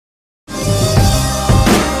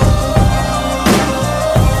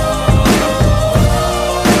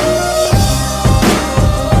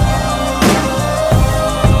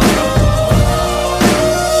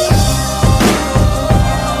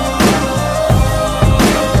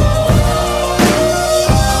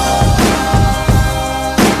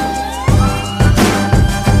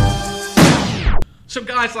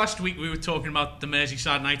realise last week we were talking about the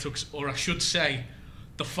Merseyside Nighthawks, or I should say,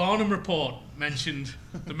 the Farnham report mentioned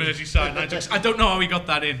the Merseyside Nighthawks. I don't know how we got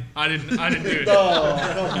that in. I didn't do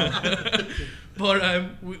it.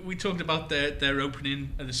 But we talked about their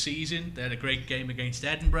opening of the season. They had a great game against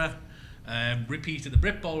Edinburgh. Repeated the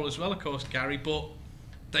Brit Bowl as well, of course, Gary. But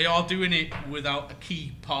they are doing it without a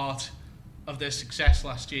key part of their success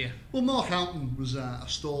last year. Well, Mark Houghton was a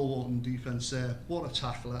stalwart in defence there. What a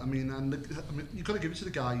tackler! I mean, you've got to give it to the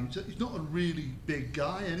guy. He's not a really big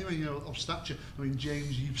guy anyway, you know, of stature. I mean,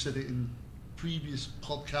 James, you've said it in previous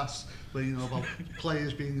podcasts where you know about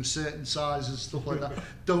players being a certain size and stuff like that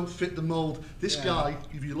don't fit the mould. This guy,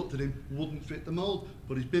 if you looked at him, wouldn't fit the mould.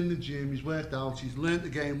 But he's been in the gym, he's worked out, he's learnt the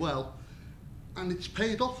game well, and it's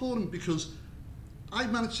paid off for him because I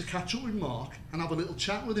managed to catch up with Mark and have a little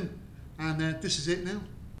chat with him. And this is it now.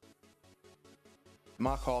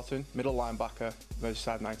 Mark Houghton, middle linebacker,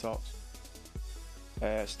 Merseyside Nighthawks.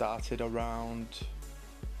 Started around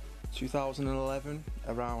 2011,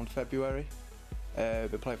 around February.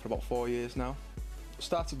 Been playing for about 4 years now.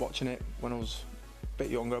 Started watching it when I was a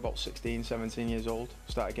bit younger, about 16, 17 years old.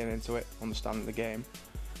 Started getting into it, understanding the game.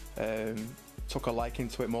 Took a liking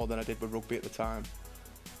to it more than I did with rugby at the time.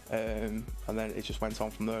 And then it just went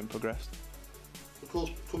on from there and progressed. Of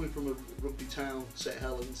course, coming from a rugby town, St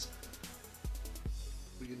Helens,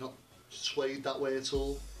 were you not swayed that way at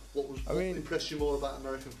all? What impressed you more about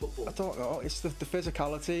American football? I don't know. It's the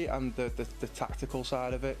physicality and the tactical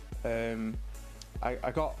side of it.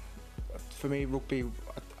 I got, for me, rugby,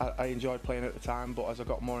 I enjoyed playing at the time, but as I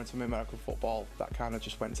got more into American football, that kind of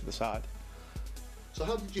just went to the side. So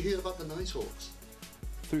how did you hear about the Nighthawks?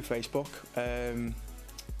 Through Facebook.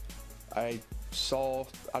 I saw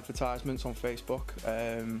advertisements on Facebook.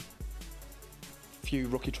 Few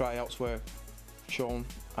rookie tryouts were shown.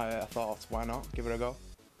 I thought, why not? Give it a go.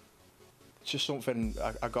 It's just something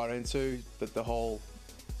I got into, the whole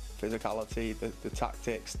physicality, the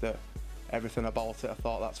tactics, everything about it. I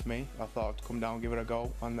thought that's me. I thought I'd come down, give it a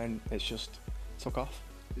go, and then it's just took off.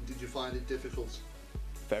 Did you find it difficult?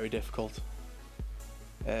 Very difficult.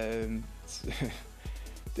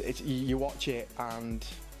 You watch it and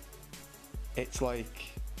it's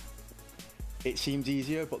like, it seems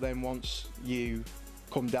easier, but then once you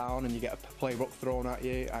come down and you get a playbook thrown at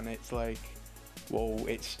you, and it's like, whoa,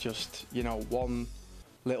 it's just, you know, one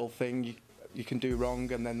little thing you can do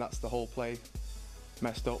wrong, and then that's the whole play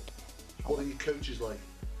messed up. What are your coaches like?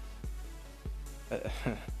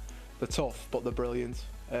 They're tough, but they're brilliant.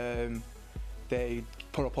 They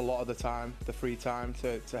put up a lot of the time, the free time,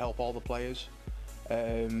 to help all the players.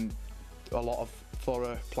 A lot of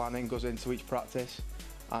thorough planning goes into each practice,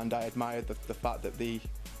 and I admire the fact that they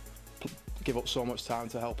give up so much time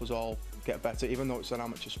to help us all get better, even though it's an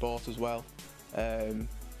amateur sport as well.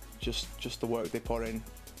 Just the work they put in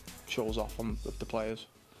shows off on the players.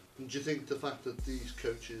 And do you think the fact that these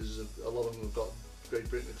coaches, a lot of them have got Great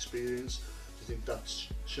Britain experience, do you think that's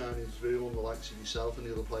shining through on the likes of yourself and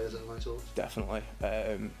the other players at Nighthawks? Definitely.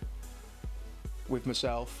 With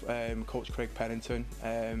myself, Coach Craig Pennington,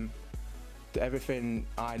 everything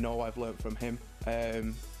I know I've learnt from him,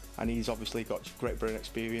 and he's obviously got Great Britain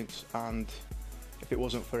experience, and if it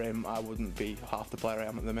wasn't for him I wouldn't be half the player I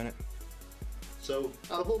am at the minute. So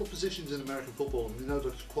out of all the positions in American football, and we know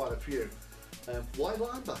there's quite a few, why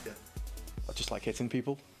linebacker? I just like hitting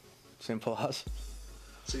people, simple as.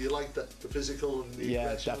 So you like the physical and the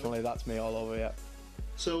Yeah, definitely, that's me all over, yeah.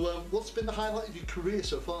 So what's been the highlight of your career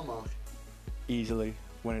so far, Mark? Easily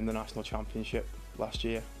winning the national championship last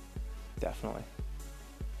year, definitely.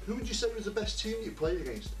 Who would you say was the best team you played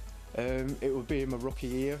against? It would be in my rookie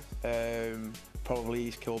year, probably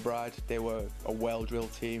East Kilbride. They were a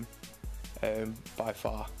well-drilled team, by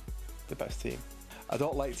far the best team. I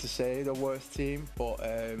don't like to say the worst team, but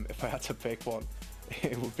if I had to pick one,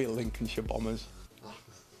 it would be Lancashire Bombers.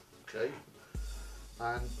 Okay.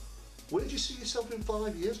 And where do you see yourself in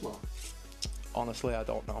 5 years, Mark? Honestly, I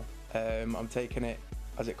don't know. I'm taking it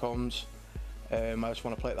as it comes. I just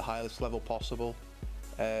want to play at the highest level possible,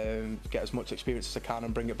 get as much experience as I can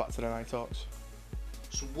and bring it back to the Nighthawks.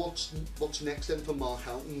 So what's next then for Mark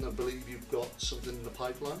Houghton? I believe you've got something in the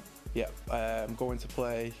pipeline? Yeah, I'm going to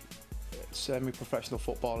play semi-professional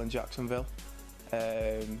football in Jacksonville.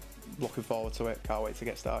 Looking forward to it, can't wait to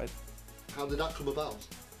get started. How did that come about?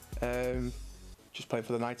 Just playing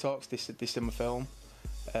for the Nighthawks, they seen my film.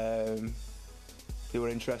 They were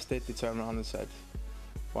interested, they turned around and said,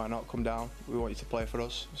 why not come down, we want you to play for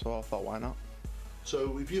us, so I thought, why not?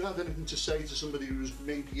 So if you had anything to say to somebody who's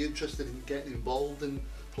maybe interested in getting involved in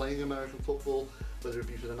playing American football, whether it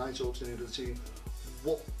be for the Nighthawks or any other team,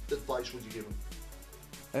 what advice would you give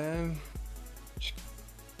them? Just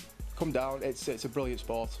come down. It's a brilliant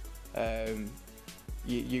sport.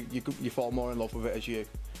 You fall more in love with it as you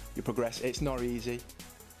progress. It's not easy.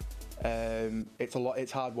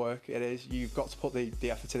 It's hard work. It is. You've got to put the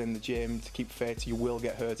effort in the gym to keep fit. You will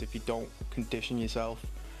get hurt if you don't condition yourself.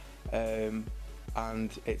 And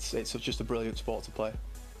it's just a brilliant sport to play.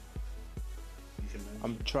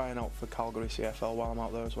 I'm trying out for Calgary CFL while I'm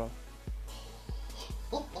out there as well.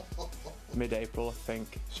 Mid-April, I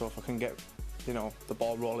think. So if I can get, the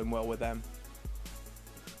ball rolling well with them.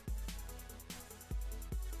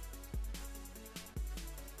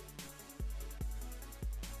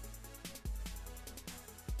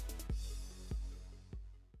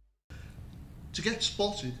 To get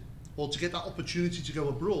spotted or to get that opportunity to go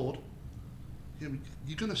abroad,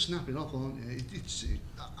 you're going to snap it up, aren't you?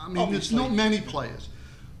 There's not many players,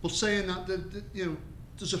 but saying that,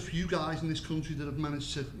 there's a few guys in this country that have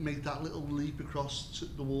managed to make that little leap across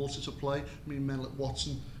the water to play. I mean, men like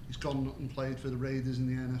Watson, he's gone and played for the Raiders in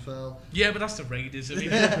the NFL. Yeah, but that's the Raiders. I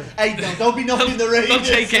mean, hey, no, don't be knocking the Raiders. They'll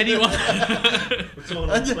take anyone. We're talking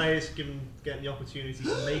about players getting the opportunity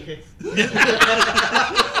to make it.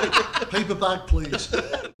 Paper bag, please.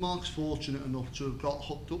 Mark's fortunate enough to have got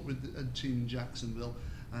hooked up with a team in Jacksonville.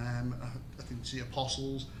 I think it's the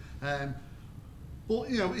Apostles. But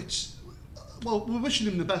it's. Well, we're wishing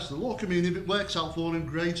him the best of luck. I mean, if it works out for him,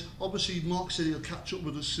 great. Obviously, Mark said he'll catch up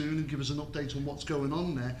with us soon and give us an update on what's going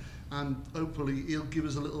on there. And hopefully he'll give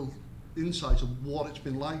us a little insight of what it's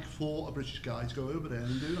been like for a British guy to go over there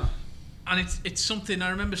and do that. And it's something.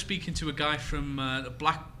 I remember speaking to a guy from the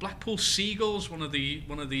Blackpool Seagulls, one of the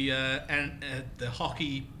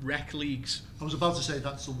hockey rec leagues. I was about to say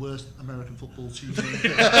that's the worst American football team.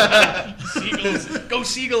 Seagulls, go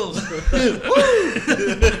Seagulls!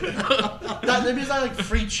 Maybe it's like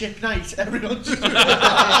free chip night. Everyone just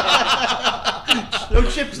no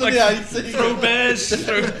chips on the ice. Throw bears,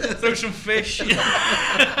 throw some fish.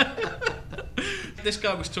 This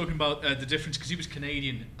guy was talking about the difference, because he was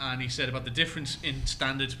Canadian, and he said about the difference in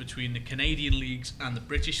standards between the Canadian leagues and the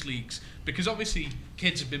British leagues, because obviously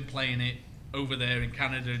kids have been playing it over there in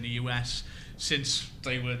Canada and the US since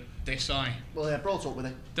they were this high. Well, they're brought up with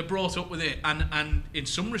it. They're brought up with it, and in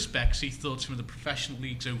some respects he thought some of the professional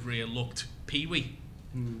leagues over here looked pee-wee.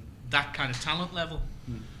 That kind of talent level.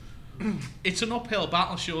 It's an uphill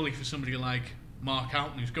battle surely for somebody like Mark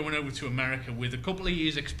Houghton, who's going over to America with a couple of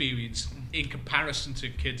years experience in comparison to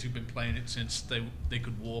kids who've been playing it since they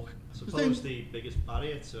could walk. I suppose the biggest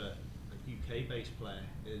barrier to a UK-based player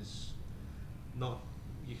is not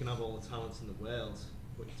you can have all the talents in the world,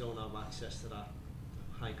 but you don't have access to that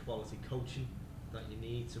high-quality coaching that you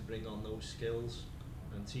need to bring on those skills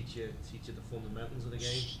and teach you the fundamentals of the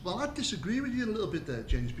game. Well, I disagree with you a little bit there,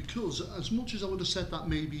 James, because as much as I would have said that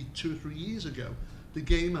maybe 2 or 3 years ago, the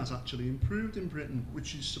game has actually improved in Britain,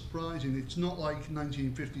 which is surprising. It's not like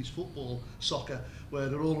 1950s football, soccer, where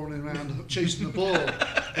they're all running around chasing the ball.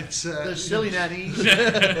 It's they're silly nannies.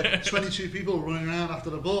 22 people running around after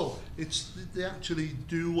the ball. They actually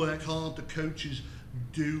do work hard. The coaches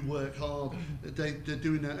do work hard. They're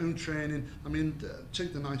doing their own training. I mean,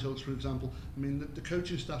 take the Nighthawks for example. I mean, the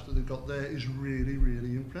coaching staff that they've got there is really,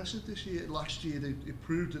 really impressive this year. Last year they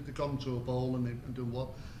proved that they've gone to a bowl and done what.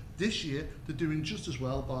 This year, they're doing just as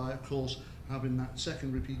well by, of course, having that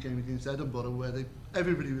second repeat game against Edinburgh, where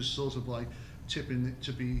everybody was sort of like tipping it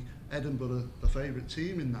to be Edinburgh the favourite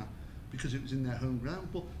team in that, because it was in their home ground.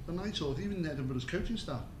 But the Nighthawks, even Edinburgh's coaching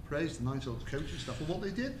staff, praised the Nighthawks coaching staff for what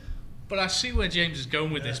they did. But I see where James is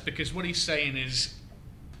going with this, because what he's saying is,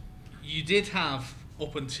 you did have,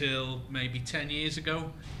 up until maybe 10 years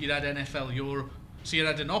ago, you'd had NFL Europe. So you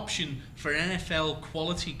had an option for NFL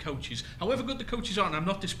quality coaches. However good the coaches are, and I'm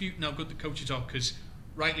not disputing how good the coaches are, because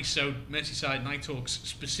rightly so, Merseyside Nighthawks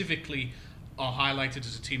specifically are highlighted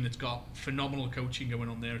as a team that's got phenomenal coaching going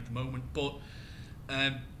on there at the moment. But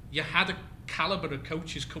you had a calibre of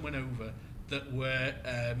coaches coming over that were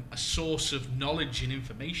a source of knowledge and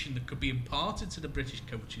information that could be imparted to the British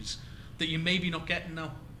coaches that you're maybe not getting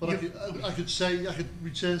now. But I could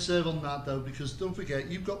return serve on that though, because don't forget,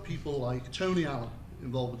 you've got people like Tony Allen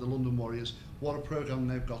involved with the London Warriors. What a programme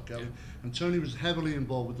they've got going. Yeah. And Tony was heavily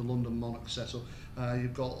involved with the London Monarchs setup.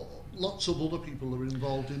 You've got lots of other people that are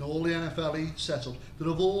involved in all the NFL setups that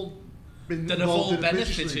have all been that involved have all in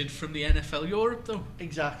benefited from the NFL Europe though.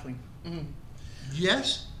 Exactly. Mm.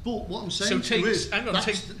 Yes. But what I'm saying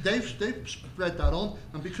they've spread that on,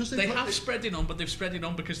 and because they have spread it on, but they've spread it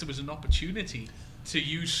on because there was an opportunity to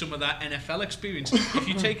use some of that NFL experience. If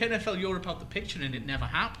you take NFL Europe out the picture and it never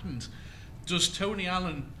happened, does Tony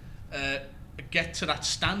Allen get to that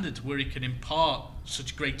standard where he can impart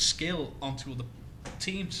such great skill onto other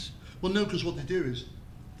teams? Well, no, because what they do is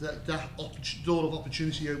door of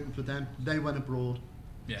opportunity opened for them. They went abroad.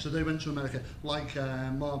 Yeah. So they went to America, like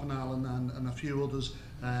Marvin Allen and a few others.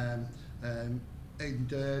 Aiden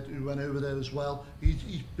Daird, who went over there as well.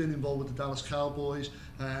 He's been involved with the Dallas Cowboys.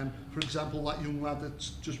 For example, that young lad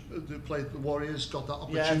that played the Warriors got that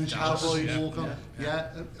opportunity to walk on.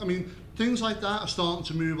 I mean, things like that are starting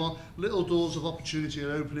to move on. Little doors of opportunity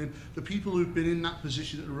are opening. The people who've been in that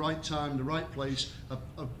position at the right time, the right place,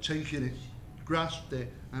 are taking it, grasped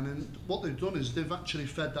it, and then what they've done is they've actually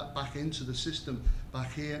fed that back into the system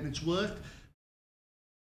back here, and it's worked.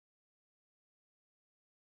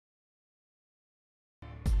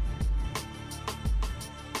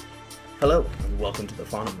 Hello and welcome to the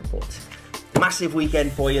Farnham Report. Massive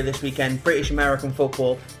weekend for you this weekend. British American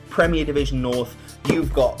football, Premier Division North.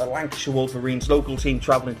 You've got the Lancashire Wolverines local team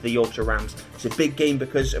travelling to the Yorkshire Rams. It's a big game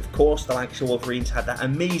because, of course, the Lancashire Wolverines had that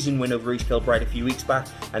amazing win over East Kilbride a few weeks back,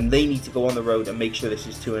 and they need to go on the road and make sure this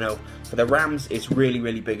is 2-0. For the Rams, it's really,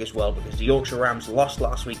 really big as well because the Yorkshire Rams lost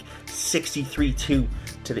last week 63-2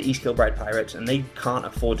 to the East Kilbride Pirates, and they can't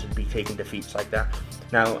afford to be taking defeats like that.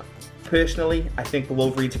 Now, personally, I think the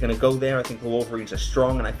Wolverines are going to go there. I think the Wolverines are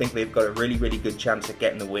strong, and I think they've got a really, really good chance at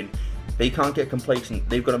getting the win. They can't get complacent.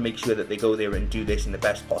 They've got to make sure that they go there and do this in the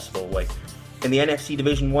best possible way. In the NFC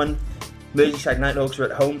Division 1, Merseyside Nighthawks are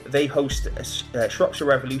at home. They host Shropshire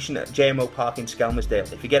Revolution at JMO Park in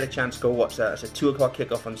Skelmersdale. If you get a chance, go watch that. It's a 2 o'clock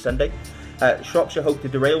kickoff on Sunday. Shropshire hope to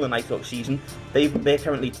derail the Nighthawk season. They're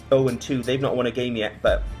currently 0-2. They've not won a game yet,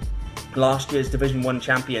 but last year's Division 1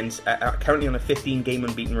 champions are currently on a 15-game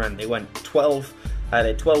unbeaten run. They went 12. They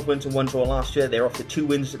had 12 wins and 1 draw last year. They're off to 2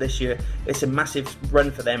 wins this year. It's a massive run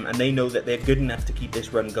for them, and they know that they're good enough to keep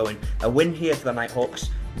this run going. A win here for the Nighthawks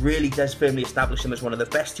really does firmly establish them as one of the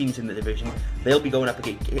best teams in the division. They'll be going up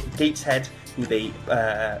against Gateshead, who they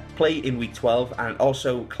play in week 12, and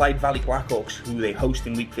also Clyde Valley Blackhawks, who they host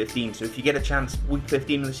in week 15. So if you get a chance week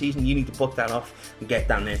 15 of the season, you need to book that off and get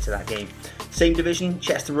down there to that game. Same division,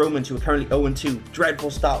 Chester Romans, who are currently 0-2.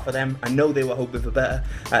 Dreadful start for them. I know they were hoping for better.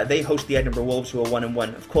 They host the Edinburgh Wolves, who are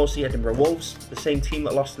 1-1. Of course, the Edinburgh Wolves, the same team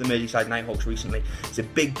that lost to the Merseyside Nighthawks recently. It's a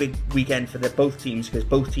big, big weekend for both teams because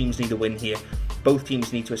both teams need a win here. Both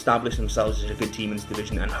teams need to establish themselves as a good team in this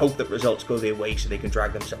division and hope that results go their way so they can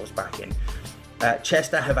drag themselves back in.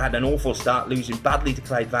 Chester have had an awful start, losing badly to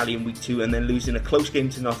Clyde Valley in week 2 and then losing a close game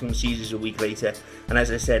to Nottingham Caesars a week later. And as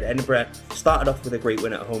I said, Edinburgh started off with a great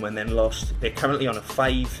win at home and then lost. They're currently on a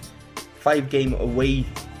five-game away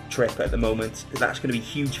trip at the moment. That's going to be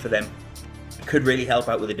huge for them. Could really help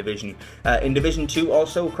out with the division. In Division 2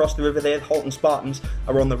 also, across the river there, Halton Spartans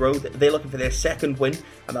are on the road. They're looking for their second win,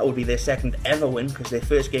 and that would be their second ever win, because their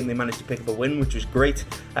first game they managed to pick up a win, which was great.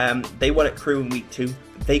 They won at Crewe in week 2.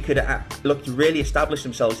 They could look to really establish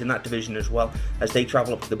themselves in that division as well, as they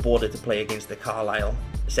travel up to the border to play against the Carlisle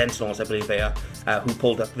Sentinels, I believe they are, who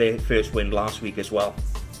pulled up their first win last week as well.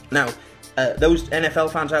 Now, those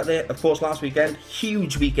NFL fans out there, of course, last weekend,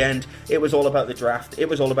 huge weekend. It was all about the draft. It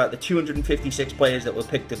was all about the 256 players that were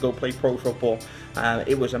picked to go play pro football.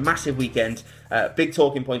 It was a massive weekend. Big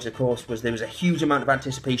talking points, of course, was there was a huge amount of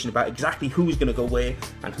anticipation about exactly who was going to go where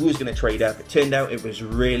and who was going to trade up. It turned out it was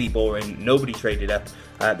really boring. Nobody traded up.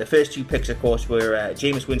 The first 2 picks, of course, were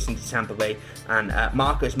Jameis Winston to Tampa Bay and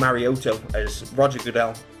Marcus Mariota, as Roger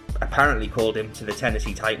Goodell apparently called him, to the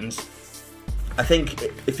Tennessee Titans. I think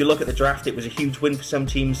if you look at the draft, it was a huge win for some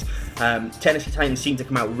teams. Tennessee Titans seemed to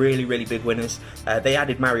come out really, really big winners. They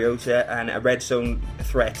added Mariota and a red zone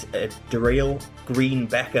threat, Darrell Green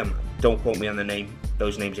Beckham. Don't quote me on the name.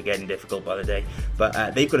 Those names are getting difficult by the day.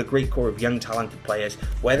 But they've got a great core of young, talented players.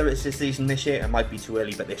 Whether it's this season this year, it might be too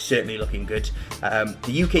early, but they're certainly looking good.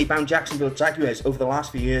 The UK-bound Jacksonville Jaguars, over the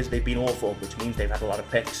last few years, they've been awful, which means they've had a lot of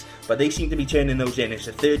picks. But they seem to be turning those in. It's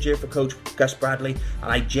the 3rd year for Coach Gus Bradley,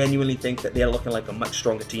 and I genuinely think that they're looking like a much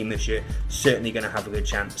stronger team this year. Certainly going to have a good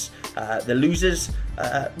chance. The losers,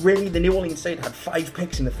 really, the New Orleans Saints had 5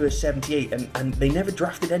 picks in the first 78, and they never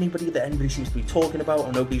drafted anybody that anybody seems to be talking about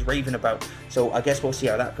or nobody's raving about. So I guess we'll see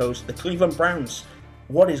how that goes. The Cleveland Browns,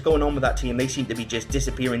 what is going on with that team? They seem to be just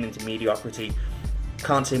disappearing into mediocrity.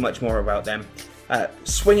 Can't say much more about them.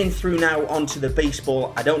 Swinging through now onto the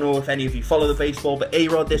baseball. I don't know if any of you follow the baseball, but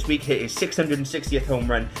A-Rod this week hit his 660th home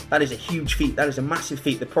run. That is a huge feat. That is a massive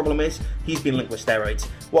feat. The problem is, he's been linked with steroids.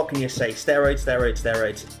 What can you say? Steroids, steroids,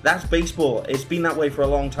 steroids. That's baseball. It's been that way for a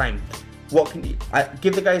long time. What can you...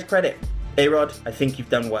 give the guys credit. A-Rod, I think you've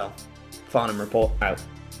done well. Farnham Report out.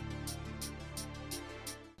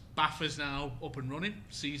 BAFA's now up and running.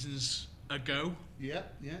 Season's a go. Yeah,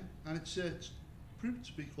 and it's proved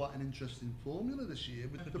to be quite an interesting formula this year.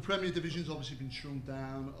 With the Premier Division's obviously been shrunk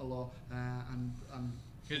down a lot, and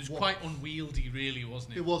It was quite unwieldy, really,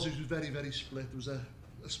 wasn't it? It was very, very split. There was a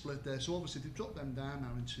split there. So obviously they've dropped them down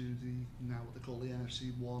now into what they call the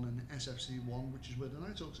NFC 1 and SFC 1, which is where the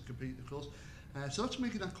Nighthawks are competing, of course. So that's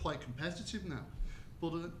making that quite competitive now.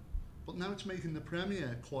 But now it's making the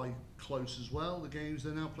Premier quite close as well. The games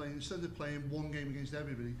they're now playing, instead of playing one game against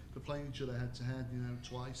everybody, they're playing each other head to head,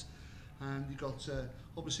 twice. And you've got,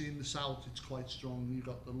 obviously in the south it's quite strong. You've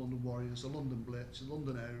got the London Warriors, the London Blitz, the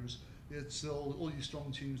London O's. It's all your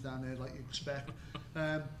strong teams down there like you expect.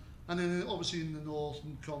 And then obviously in the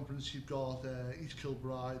Northern Conference you've got East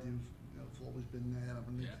Kilbride, who've always been there,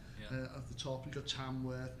 haven't they? Yeah. At the top you've got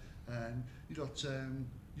Tamworth, and you've got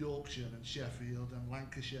Yorkshire and Sheffield and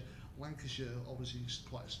Lancashire. Lancashire obviously is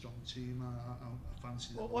quite a strong team. I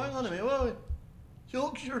fancy that. Well, hang on a minute. Well,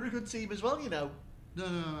 Yorkshire are a good team as well, No,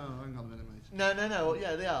 hang on a minute, mate. No,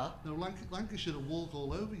 yeah, they are. No, Lancashire will walk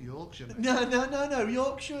all over Yorkshire, mate. No,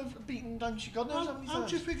 Yorkshire have beaten Lancashire, God knows how many times.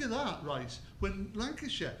 How'd you figure that, right? When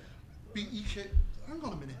Lancashire beat EK... Hang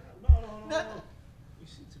on a minute. No. We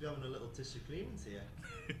seem to be having a little disagreement here.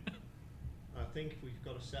 I think we've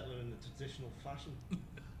got to settle in the traditional fashion.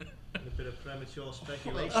 And a bit of premature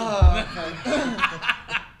speculation. Okay.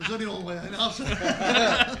 There's only one way I know.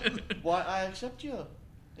 Why, I accept your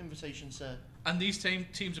invitation, sir. And these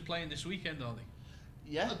teams are playing this weekend, are they?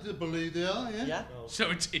 Yeah. I do believe they are, yeah. Well,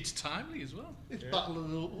 So it's timely as well. It's Battle of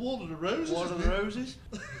the War of the Roses. War of the Roses.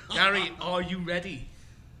 Gary, are you ready?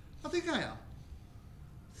 I think I am.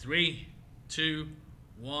 3, 2,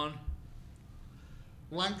 1.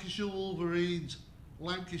 Lancashire Wolverines,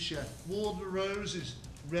 Lancashire, War of the Roses,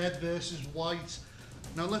 red versus white.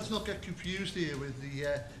 Now let's not get confused here with the,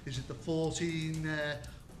 is it the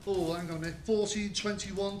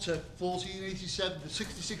 1421 to 1487, the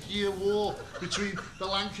 66-year war between the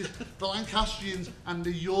Lancastrians and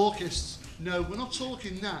the Yorkists. No, we're not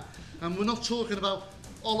talking that. And we're not talking about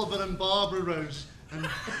Oliver and Barbara Rose, and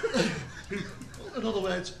in other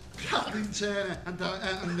words, Kathleen Turner and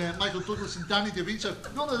Michael Douglas and Danny DeVito.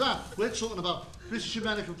 None of that. We're talking about British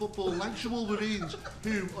American football, Lancashire Wolverines,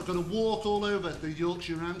 who are going to walk all over the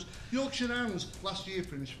Yorkshire Rams. Yorkshire Rams last year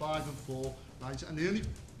finished 5-4, right? And they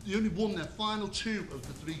only won their final 2 of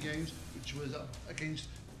the 3 games, which was against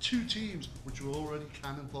 2 teams which were already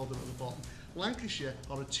cannon fodder at the bottom. Lancashire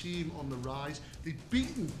are a team on the rise. They've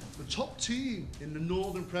beaten the top team in the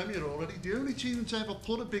Northern Premier already. The only team that's ever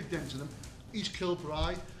put a big dent in them, East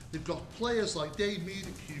Kilbride. They've got players like Dave Mead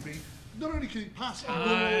at QB. Not only can he pass,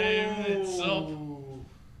 It's up.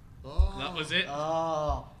 Oh. That was it.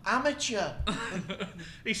 Oh, amateur.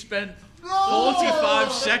 He spent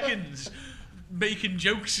 45 seconds making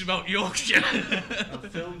jokes about Yorkshire. a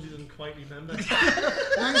film you didn't quite remember.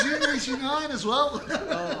 1989 as well.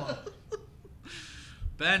 Oh.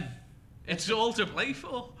 Ben, it's all to play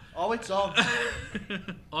for. Oh, it's on.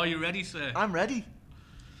 Are you ready, sir? I'm ready.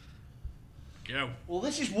 Go. Well,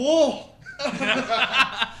 this is war.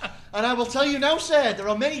 And I will tell you now, sir, there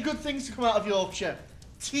are many good things to come out of Yorkshire.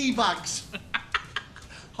 Tea bags.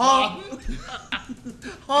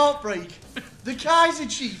 Heartbreak. The Kaiser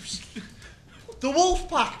Chiefs. The Wolf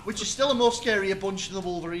Pack, which is still a more scarier bunch than the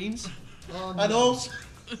Wolverines. Oh, And no. also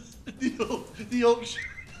the Yorkshire...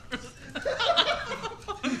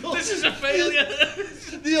 This is a failure.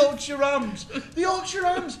 The Yorkshire Rams. The Yorkshire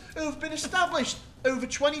Rams, who have been established over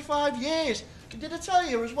 25 years. Did I tell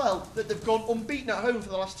you as well that they've gone unbeaten at home for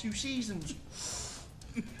the last 2 seasons?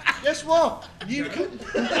 Guess what? New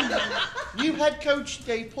head coach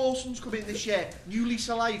Dave Parsons coming in this year. New lease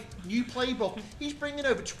of life, new playbook. He's bringing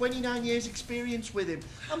over 29 years experience with him.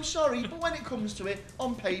 I'm sorry, but when it comes to it,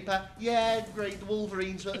 on paper, yeah, great, the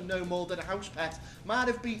Wolverines are no more than a house pet. Might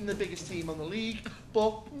have beaten the biggest team on the league,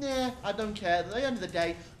 but nah, I don't care. At the end of the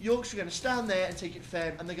day, Yorkshire are going to stand there and take it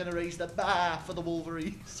firm, and they're going to raise the bar for the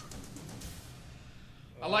Wolverines.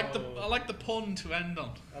 I like the pun to end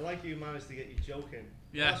on. I like you managed to get your joke in.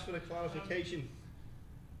 Yeah. As for the clarification,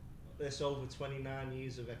 this over 29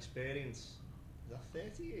 years of experience, is that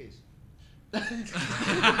 30 years? I've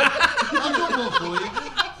got one for you.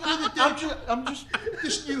 I'm just.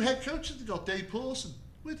 This new head coach that they got, Dave Pawson.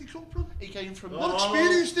 Where'd he come from? He came from. What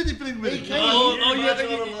experience did he bring with He him? came-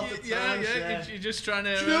 Yeah. You're just trying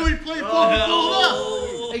to. Do you know he played ball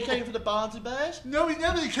before that? He came from the Barnsley Bears. No, he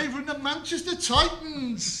never. He came from the Manchester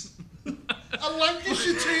Titans. A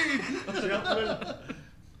Lancashire team. Gentlemen,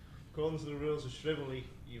 according to the rules of chivalry,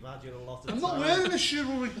 you've had your lot of I'm time. not wearing a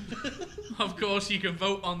chivalry. Of course, you can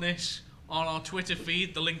vote on this on our Twitter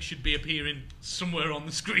feed. The link should be appearing somewhere on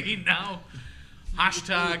the screen now.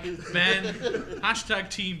 Hashtag Ben, hashtag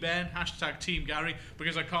Team Ben, hashtag Team Gary,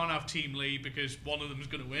 because I can't have Team Lee because one of them is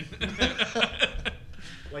going to win.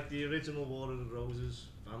 Like the original War of the Roses,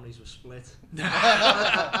 families were split.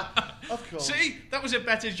 Of course. See, that was a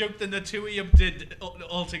better joke than the two of you did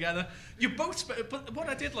altogether. You both, but what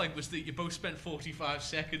I did like was that you both spent 45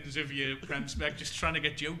 seconds of your Prem spec just trying to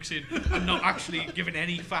get jokes in and not actually giving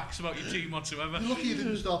any facts about your team whatsoever. You're lucky you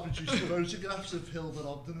didn't start producing photographs of Hilbert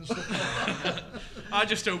Ogden and stuff like that. I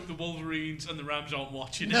just hope the Wolverines and the Rams aren't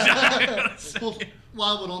watching. But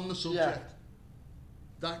while we're on the subject,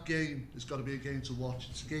 that game has got to be a game to watch.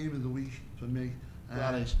 It's a game of the week for me.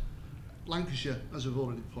 That is. Lancashire, as I've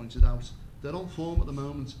already pointed out, they're on form at the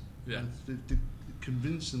moment. Yeah. They've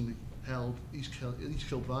convincingly held East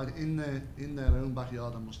Kilbride in their own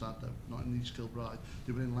backyard, I must add, though, not in East Kilbride.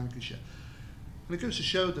 They were in Lancashire. And it goes to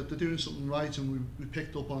show that they're doing something right, and we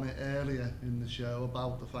picked up on it earlier in the show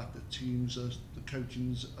about the fact that the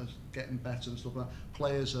coachings are getting better and stuff like that.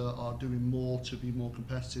 Players are doing more to be more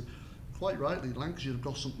competitive. Quite rightly, Lancashire have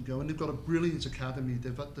got something going. They've got a brilliant academy.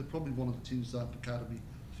 They're probably one of the teams that have academy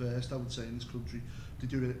first, I would say, in this country. They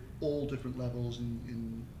do it at all different levels,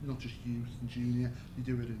 in not just youth and junior. They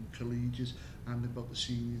do it in collegiate, and they've got the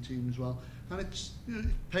senior team as well. And it's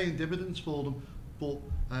paying dividends for them. But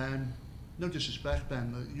no disrespect,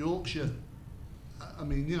 Ben, Yorkshire, I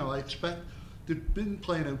mean, I expect they've been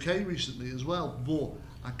playing okay recently as well, but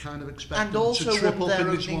I kind of expect them to trip up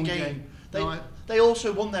in this one game. They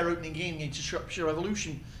also won their opening game against Shropshire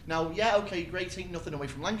Revolution. Now, yeah, okay, great, take nothing away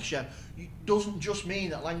from Lancashire. It doesn't just mean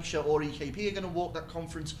that Lancashire or EKP are going to walk that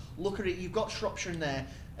conference. Look at it, you've got Shropshire in there.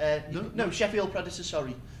 Sheffield Predators,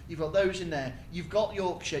 sorry. You've got those in there. You've got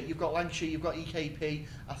Yorkshire, you've got Lancashire, you've got EKP.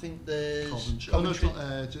 I think there's Coventry.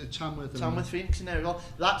 Tamworth Phoenix in there as well.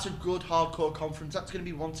 That's a good hardcore conference. That's going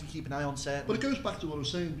to be one to keep an eye on, certainly. But it goes back to what I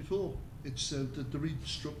was saying before. It's the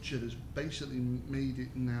restructure has basically made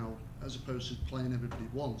it now, as opposed to playing everybody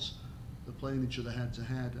once, they're playing each other head to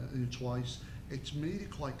head twice. It's made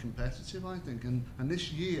it quite competitive, I think. And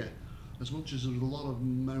this year, as much as there was a lot of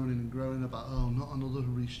moaning and groaning about, not another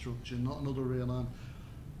restructure, not another realignment,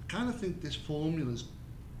 I kind of think this formula's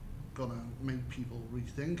going to make people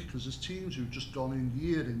rethink, because there's teams who've just gone in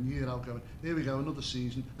year out going, here we go, another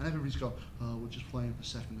season, and everybody's gone, we're just playing for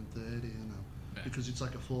second and third here now. Yeah. Because it's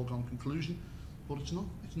like a foregone conclusion. But it's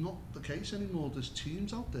not the case anymore. There's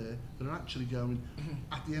teams out there that are actually going,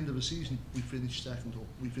 at the end of a season, we finished second or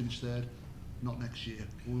we finished third. Not next year.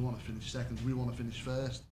 We want to finish second. We want to finish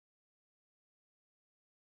first.